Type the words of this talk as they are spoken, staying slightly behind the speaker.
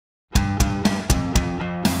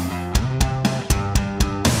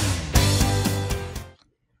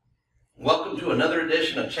Welcome to another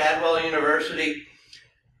edition of Chadwell University,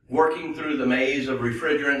 working through the maze of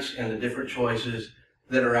refrigerants and the different choices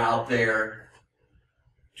that are out there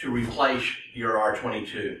to replace your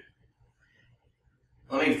R-22.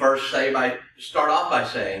 Let me first start off by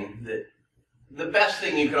saying that the best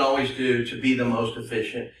thing you can always do to be the most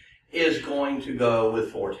efficient is going to go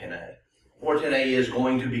with R-421A. R-421A is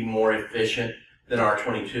going to be more efficient than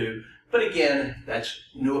R-22, but again, that's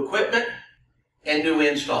new equipment and new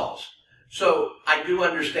installs. So I do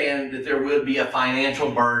understand that there will be a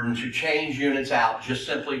financial burden to change units out just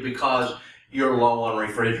simply because you're low on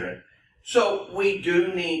refrigerant. So we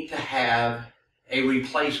do need to have a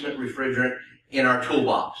replacement refrigerant in our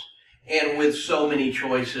toolbox. And with so many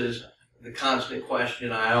choices, the constant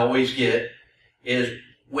question I always get is,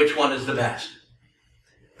 which one is the best?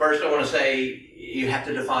 First, I want to say you have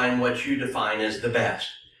to define what you define as the best.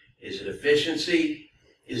 Is it efficiency?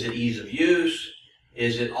 Is it ease of use?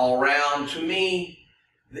 Is it all around? To me,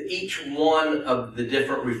 each one of the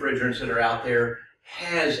different refrigerants that are out there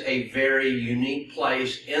has a very unique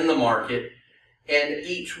place in the market, and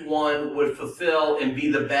each one would fulfill and be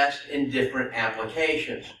the best in different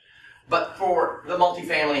applications. But for the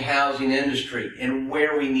multifamily housing industry and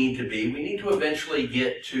where we need to be, we need to eventually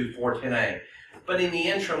get to R-421A. But in the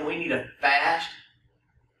interim, we need a fast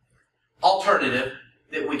alternative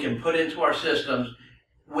that we can put into our systems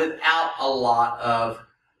without a lot of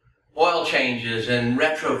oil changes and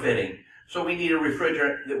retrofitting. So we need a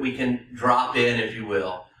refrigerant that we can drop in, if you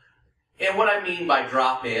will. And what I mean by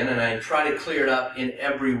drop in, and I try to clear it up in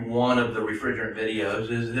every one of the refrigerant videos,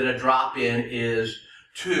 is that a drop in is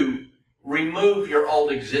to remove your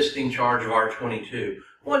old existing charge of R-22.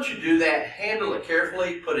 Once you do that, handle it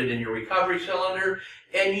carefully, put it in your recovery cylinder,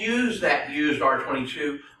 and use that used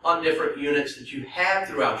R-22 on different units that you have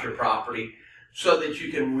throughout your property so that you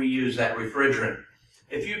can reuse that refrigerant.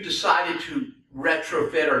 If you've decided to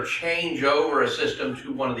retrofit or change over a system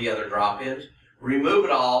to one of the other drop-ins, remove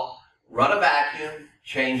it all, run a vacuum,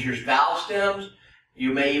 change your valve stems.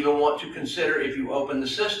 You may even want to consider, if you open the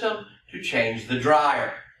system, to change the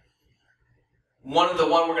dryer. One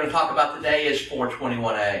we're going to talk about today is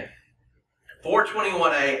R-421A.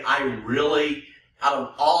 R-421A, I really, out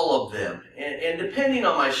of all of them, and depending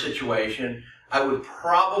on my situation, I would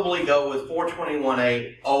probably go with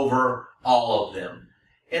R-421A over all of them.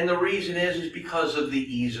 And the reason is because of the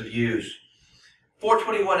ease of use.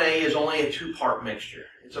 R-421A is only a two-part mixture.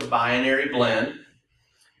 It's a binary blend,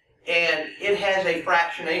 and it has a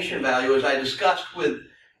fractionation value, as I discussed with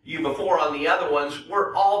you before on the other ones,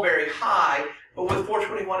 we're all very high, but with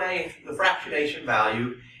R-421A, the fractionation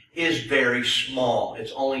value is very small.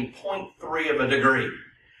 It's only 0.3 of a degree.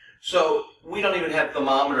 So we don't even have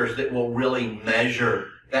thermometers that will really measure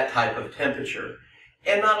that type of temperature.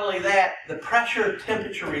 And not only that, the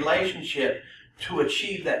pressure-temperature relationship to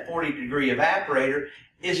achieve that 40-degree evaporator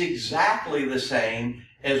is exactly the same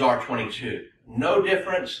as R-22. No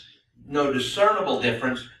difference, no discernible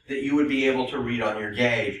difference that you would be able to read on your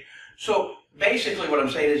gauge. So basically what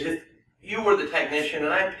I'm saying is, if you were the technician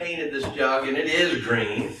and I painted this jug and it is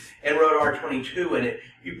green and wrote R-22 in it,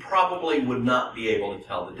 you probably would not be able to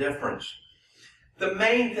tell the difference. The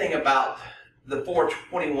main thing about the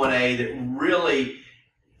R-421A that really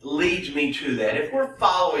leads me to that, if we're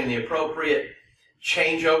following the appropriate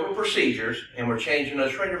changeover procedures and we're changing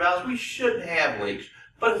those Schrader valves, we shouldn't have leaks.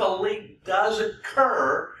 But if a leak does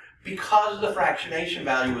occur because the fractionation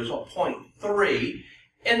value is 0.3,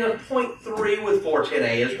 and the 0.3 with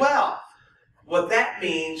R-410A as well, what that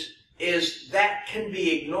means is that can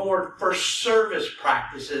be ignored for service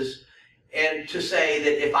practices, and to say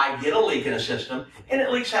that if I get a leak in a system and it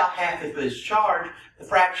leaks out half of its charge, the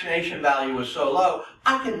fractionation value is so low,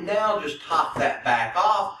 I can now just top that back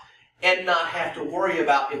off and not have to worry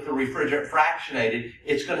about if the refrigerant fractionated,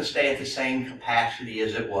 it's going to stay at the same capacity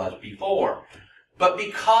as it was before. But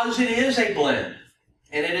because it is a blend,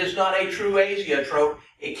 and it is not a true azeotrope,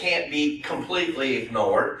 it can't be completely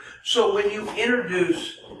ignored. So when you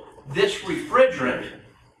introduce this refrigerant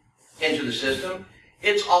into the system,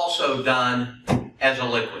 it's also done as a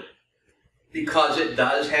liquid. Because it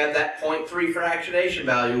does have that 0.3 fractionation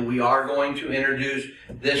value, we are going to introduce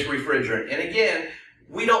this refrigerant. And again,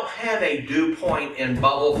 we don't have a dew point and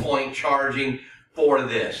bubble point charging for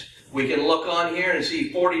this. We can look on here and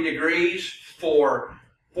see 40 degrees for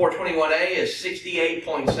R-421A is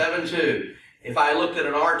 68.72. If I looked at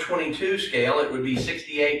an R-22 scale, it would be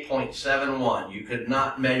 68.71. You could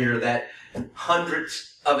not measure that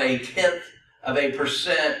hundredths of a tenth of a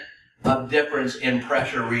percent of difference in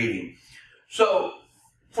pressure reading. So,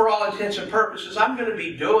 for all intents and purposes, I'm going to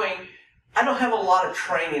be doing I don't have a lot of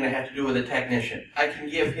training I have to do with a technician. I can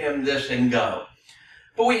give him this and go.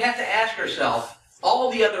 But we have to ask ourselves,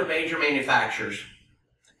 all the other major manufacturers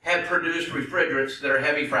have produced refrigerants that are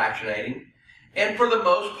heavy fractionating, and for the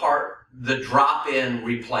most part, the drop-in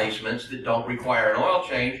replacements that don't require an oil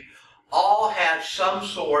change all have some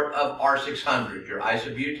sort of R600, your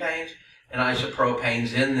isobutanes and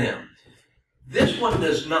isopropanes in them. This one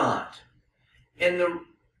does not. And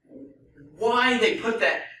why they put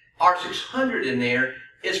that R600 in there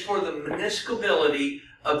is for the municipality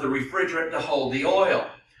of the refrigerant to hold the oil.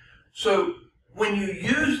 So when you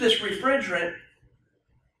use this refrigerant,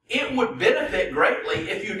 it would benefit greatly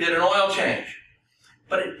if you did an oil change.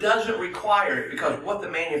 But it doesn't require it, because what the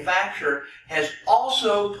manufacturer has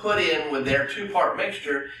also put in with their two-part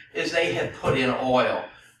mixture is they have put in oil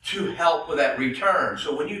to help with that return.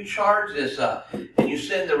 So when you charge this up and you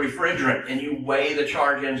send the refrigerant and you weigh the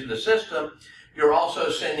charge into the system, you're also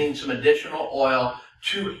sending some additional oil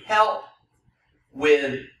to help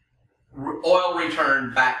with oil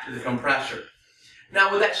return back to the compressor.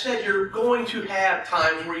 Now, with that said, you're going to have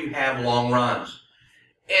times where you have long runs.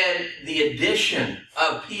 And the addition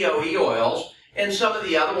of POE oils, and some of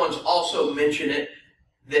the other ones also mention it,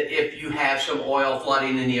 that if you have some oil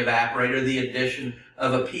flooding in the evaporator, the addition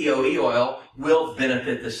of a POE oil will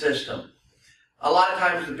benefit the system. A lot of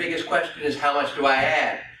times the biggest question is, how much do I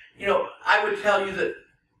add? You know, I would tell you that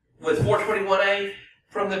with 421A,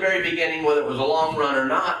 from the very beginning, whether it was a long run or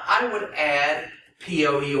not, I would add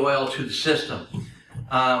POE oil to the system.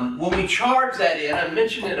 When we charge that in, I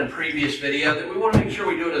mentioned in a previous video that we want to make sure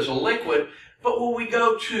we do it as a liquid, but when we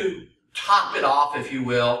go to top it off, if you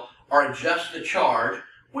will, or adjust the charge,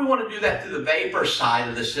 we want to do that through the vapor side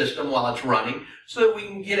of the system while it's running so that we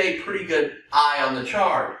can get a pretty good eye on the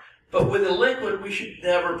charge. But with a liquid, we should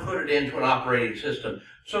never put it into an operating system.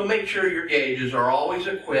 So make sure your gauges are always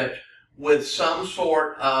equipped with some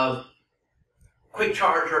sort of quick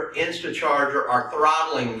charger, insta charger, or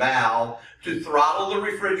throttling valve to throttle the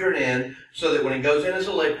refrigerant in so that when it goes in as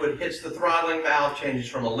a liquid, hits the throttling valve, changes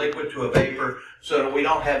from a liquid to a vapor so that we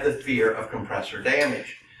don't have the fear of compressor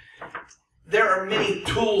damage. There are many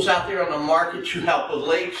tools out there on the market to help with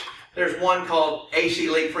leaks. There's one called AC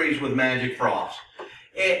Leak Freeze with Magic Frost.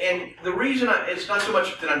 And the reason it's not so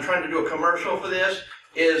much that I'm trying to do a commercial for this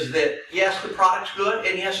is that, yes, the product's good,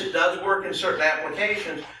 and yes, it does work in certain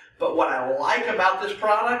applications, but what I like about this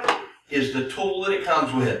product is the tool that it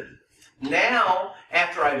comes with. Now,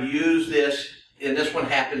 after I've used this, and this one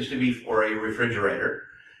happens to be for a refrigerator,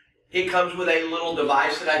 it comes with a little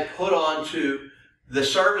device that I put onto the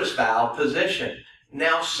service valve position.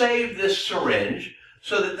 Now save this syringe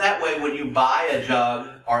so that way when you buy a jug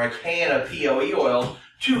or a can of POE oil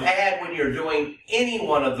to add when you're doing any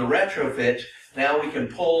one of the retrofits, now we can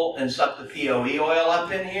pull and suck the POE oil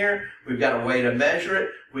up in here. We've got a way to measure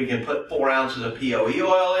it. We can put 4 ounces of POE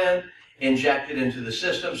oil in, inject it into the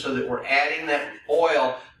system so that we're adding that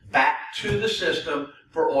oil back to the system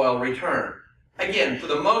for oil return. Again, for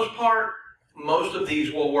the most part, most of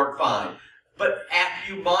these will work fine. But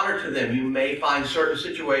after you monitor them, you may find certain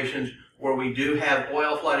situations where we do have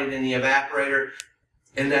oil flooding in the evaporator,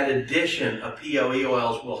 and that addition of POE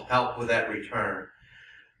oils will help with that return.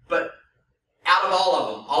 But out of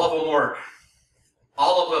all of them work.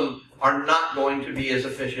 All of them are not going to be as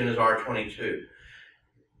efficient as R22.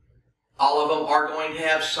 All of them are going to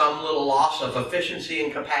have some little loss of efficiency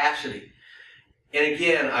and capacity. And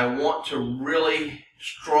again, I want to really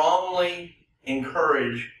strongly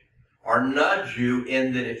encourage or nudge you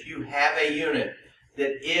in that if you have a unit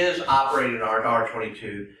that is operating on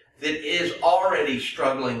R22, that is already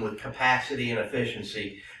struggling with capacity and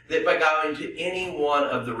efficiency, that by going to any one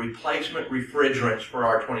of the replacement refrigerants for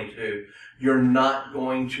R22, you're not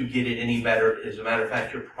going to get it any better. As a matter of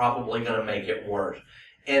fact, you're probably going to make it worse.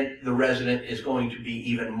 And the resident is going to be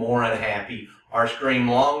even more unhappy or scream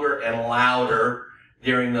longer and louder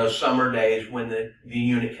during those summer days when the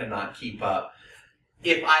unit cannot keep up.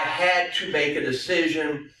 If I had to make a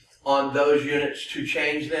decision on those units to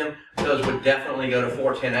change them, those would definitely go to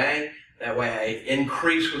 410A. That way I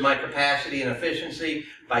increase with my capacity and efficiency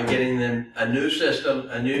by getting them a new system,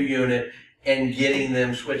 a new unit, and getting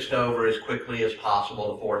them switched over as quickly as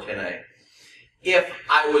possible to 410A. If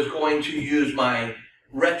I was going to use my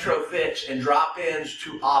retrofits and drop-ins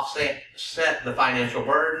to offset the financial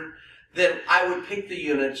burden, then I would pick the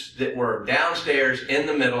units that were downstairs in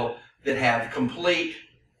the middle that have complete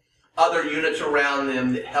other units around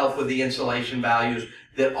them that help with the insulation values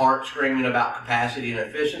that aren't screaming about capacity and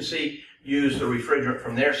efficiency. Use the refrigerant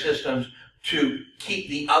from their systems to keep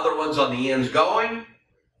the other ones on the ends going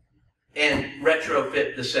and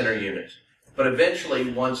retrofit the center units. But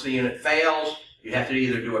eventually, once the unit fails, you have to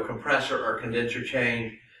either do a compressor or condenser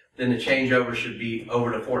change. Then the changeover should be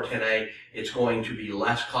over to 410A. It's going to be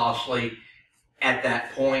less costly at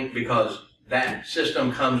that point because that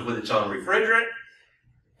system comes with its own refrigerant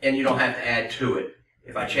and you don't have to add to it.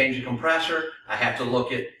 If I change a compressor, I have to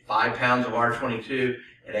look at 5 pounds of R-22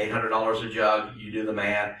 at $800 a jug. You do the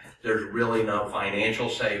math. There's really no financial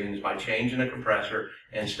savings by changing a compressor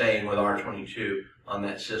and staying with R-22 on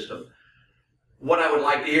that system. What I would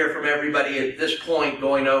like to hear from everybody at this point,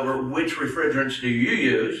 going over which refrigerants do you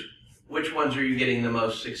use, which ones are you getting the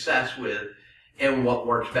most success with, and what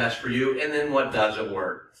works best for you, and then what doesn't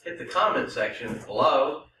work. Hit the comment section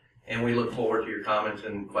below, and we look forward to your comments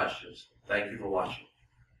and questions. Thank you for watching.